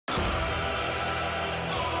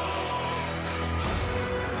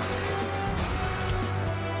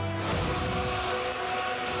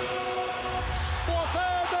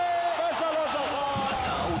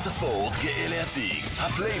ערוץ הספורט גאה להציג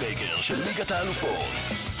הפליימייקר של ליגת האלופות.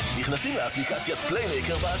 נכנסים לאפליקציית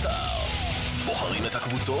פליימייקר באתר, בוחרים את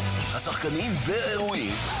הקבוצות, השחקנים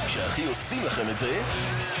והאירועים שהכי עושים לכם את זה,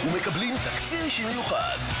 ומקבלים תקציר אישי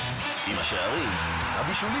מיוחד עם השערים,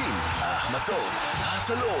 הבישולים, ההחמצות,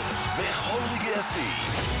 ההצלות וכל רגעי השיא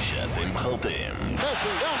שאתם בחרתם.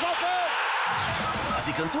 אז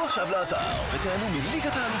היכנסו עכשיו לאתר ותהנו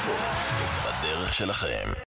מליגת האלופות בדרך שלכם.